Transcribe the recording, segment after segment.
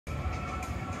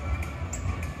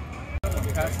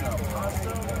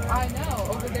I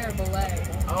know, over there at Belay.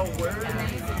 Oh, where?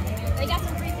 Amazing. They got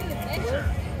some free food. Sure.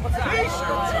 What's that?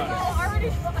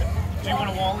 Do you want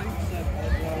a Wally? You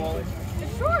want a Wally?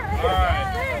 Sure. All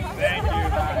right. Thank you.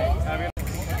 Have a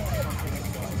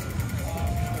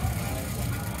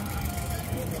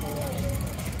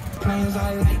Plans I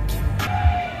like.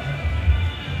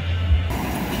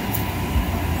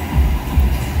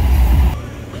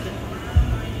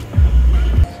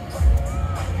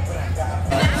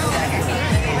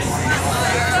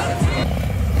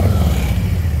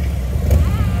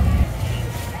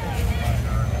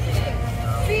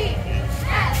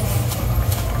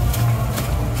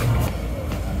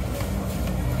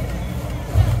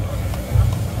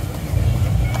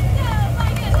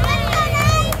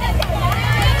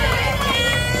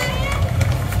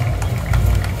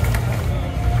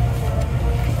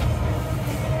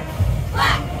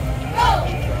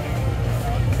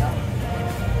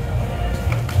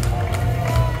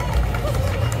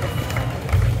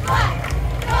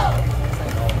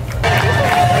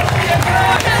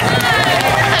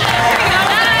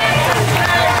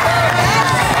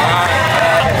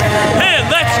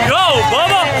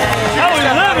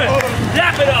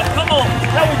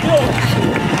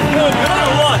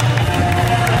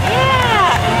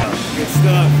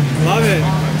 Love it.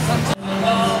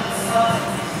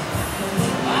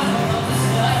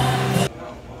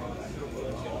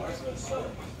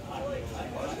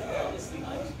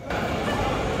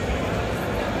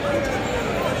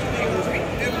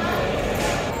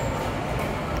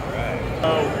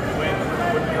 So when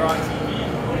you're on TV,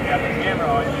 you have the camera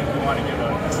on you, you want to give a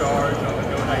charge on the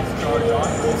no nights charge on.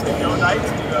 You say no nights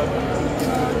and you go.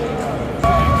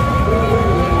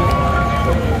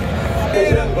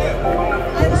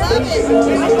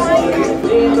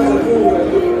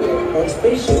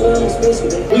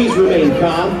 Please remain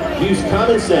calm, use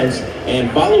common sense,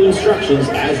 and follow instructions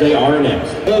as they are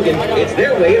announced. Logan, it's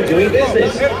their way of doing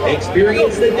business.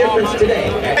 Experience the difference today.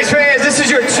 Thanks, fans. This is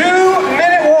your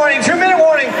 2-minute warning. 2-minute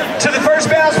warning to the First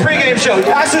Bounce pregame show.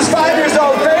 Josh's 5 years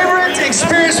old. Favorite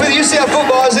experience with UCF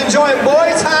football is enjoying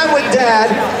boy time with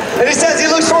Dad. And he says he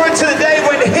looks forward to the day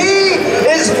when he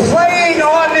is playing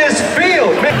on this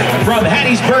field. From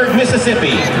Hattiesburg,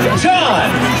 Mississippi,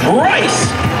 John Rice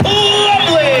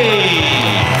Lovely.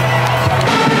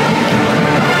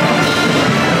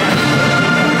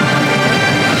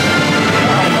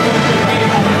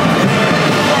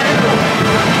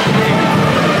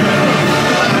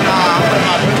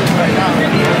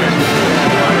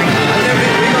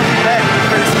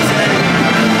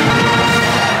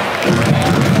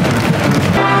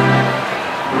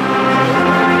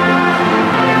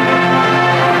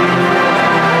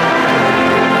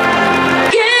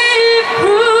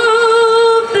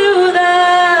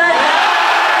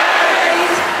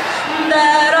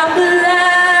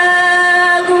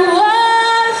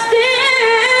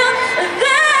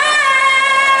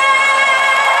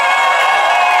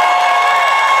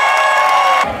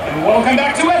 Welcome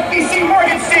back to FBC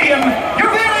Morgan Stadium, your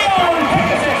very own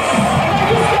Pegasus.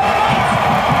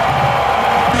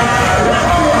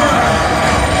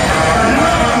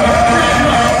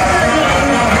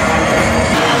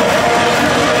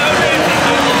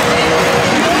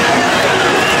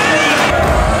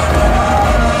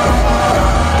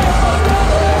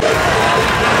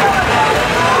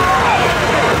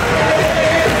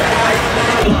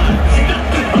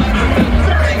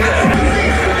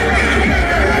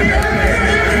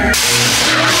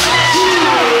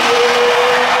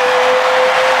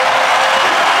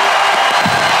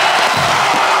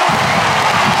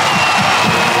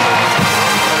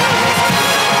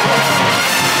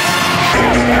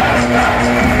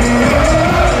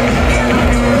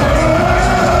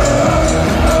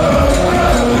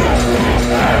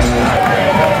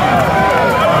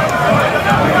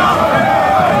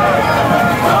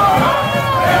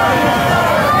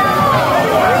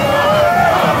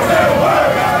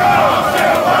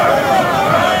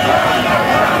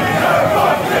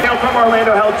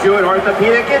 Jewett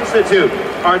Orthopedic Institute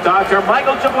are Dr.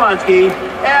 Michael Jablonski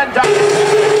and Dr.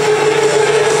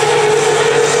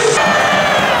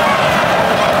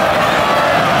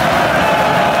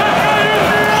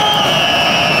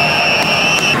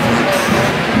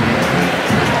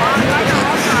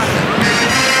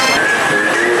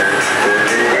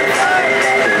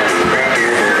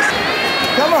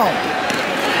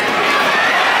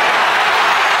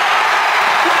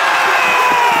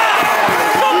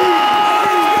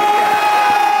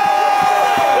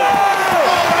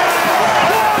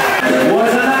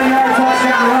 Was a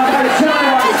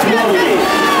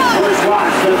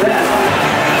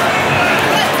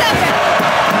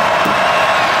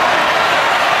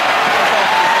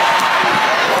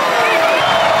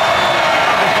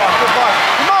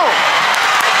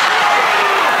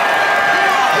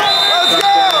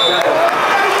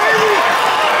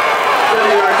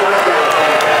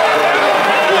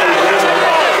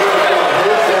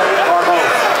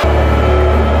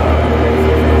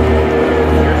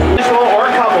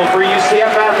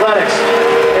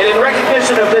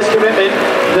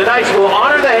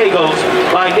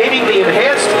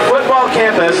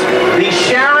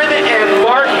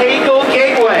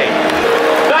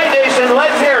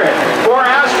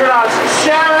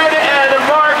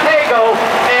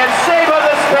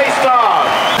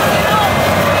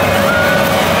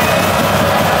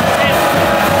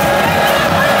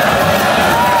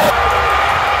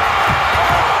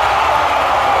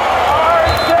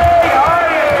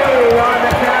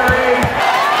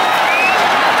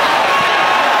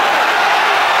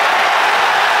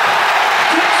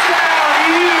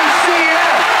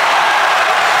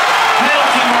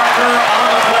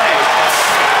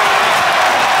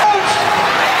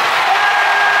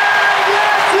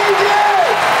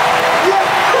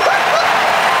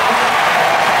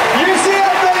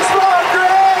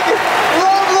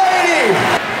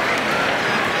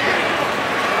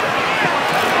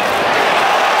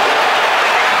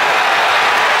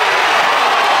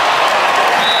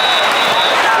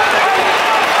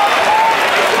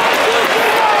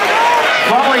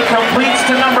completes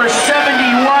to number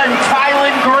 71,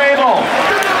 Tylen Grable.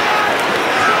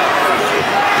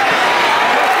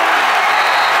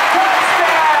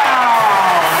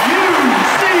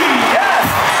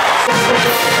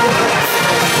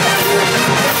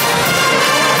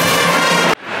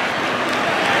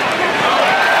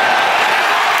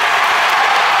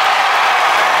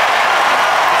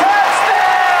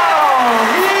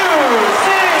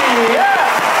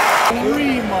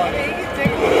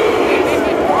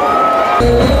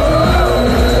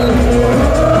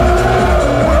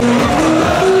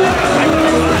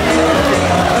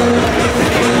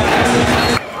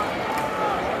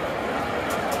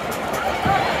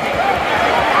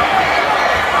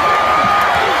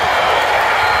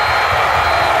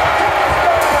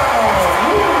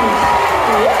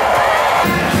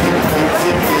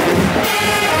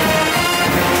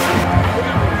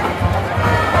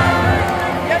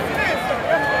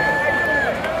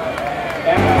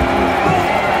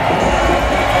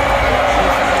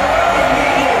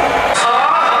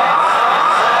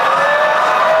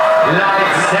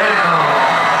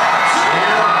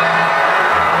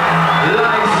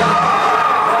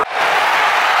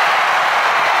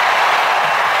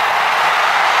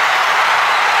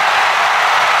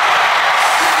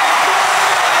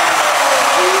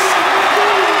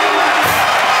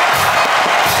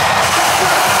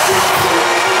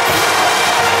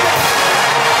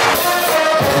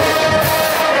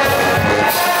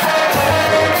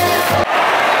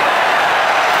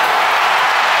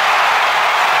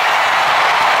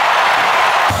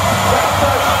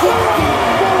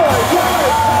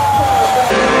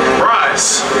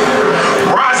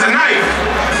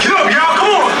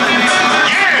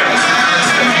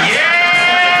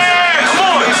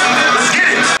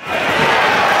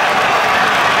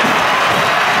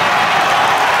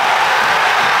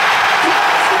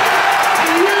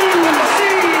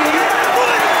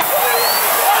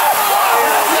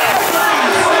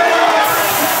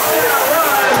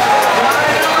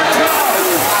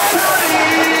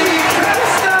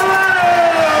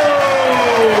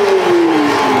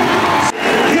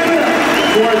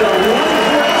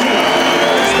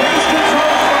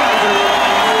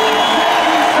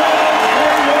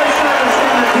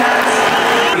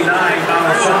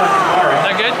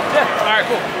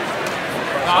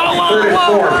 Third and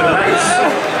 4 for the Knights.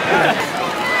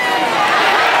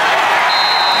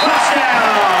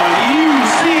 Touchdown,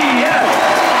 UCF.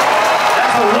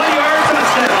 That's a 1-yard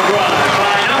touchdown run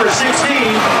by number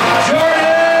 16,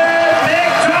 Jordan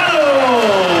McDonald.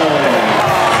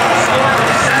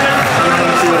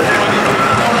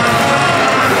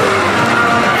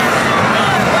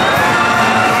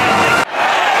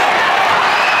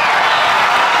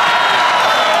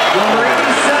 Number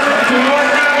 87 to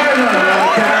North Carolina.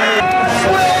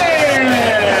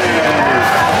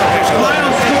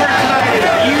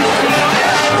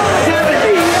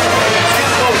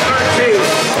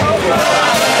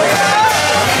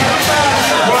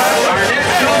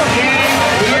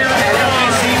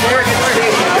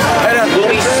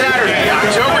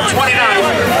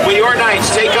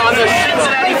 Take on the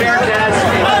Cincinnati Bearcats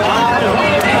on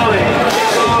homecoming.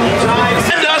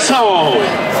 Send us home.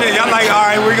 See, I'm like, all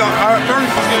right, we're going. All right, good. It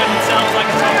sounds like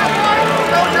it's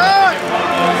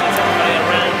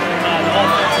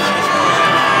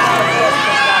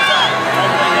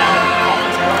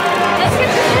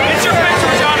Get your picture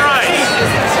with John Rice.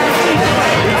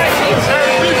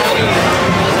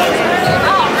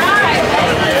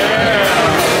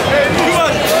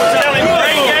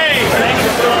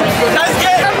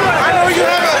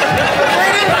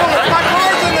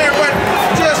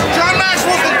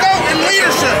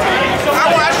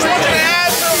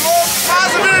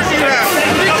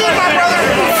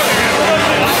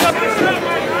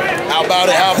 How about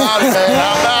it, man?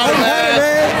 How about it, man?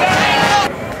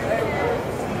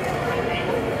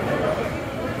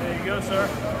 There you go, sir.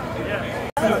 Yeah.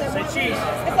 Say cheese.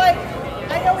 It's like,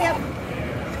 I know we have.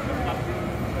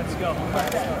 Let's go.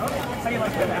 How do you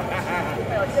like that? How do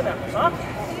you like that? Huh?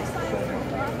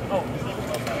 Oh.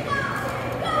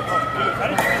 Dude, how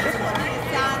did you get this one?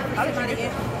 How did you get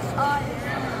this one?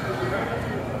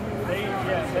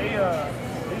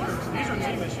 These are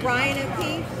team issues. Brian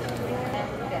O'Keefe.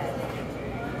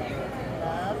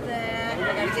 Love that. I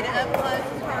gotta get it up close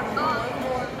and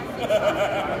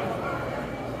personal.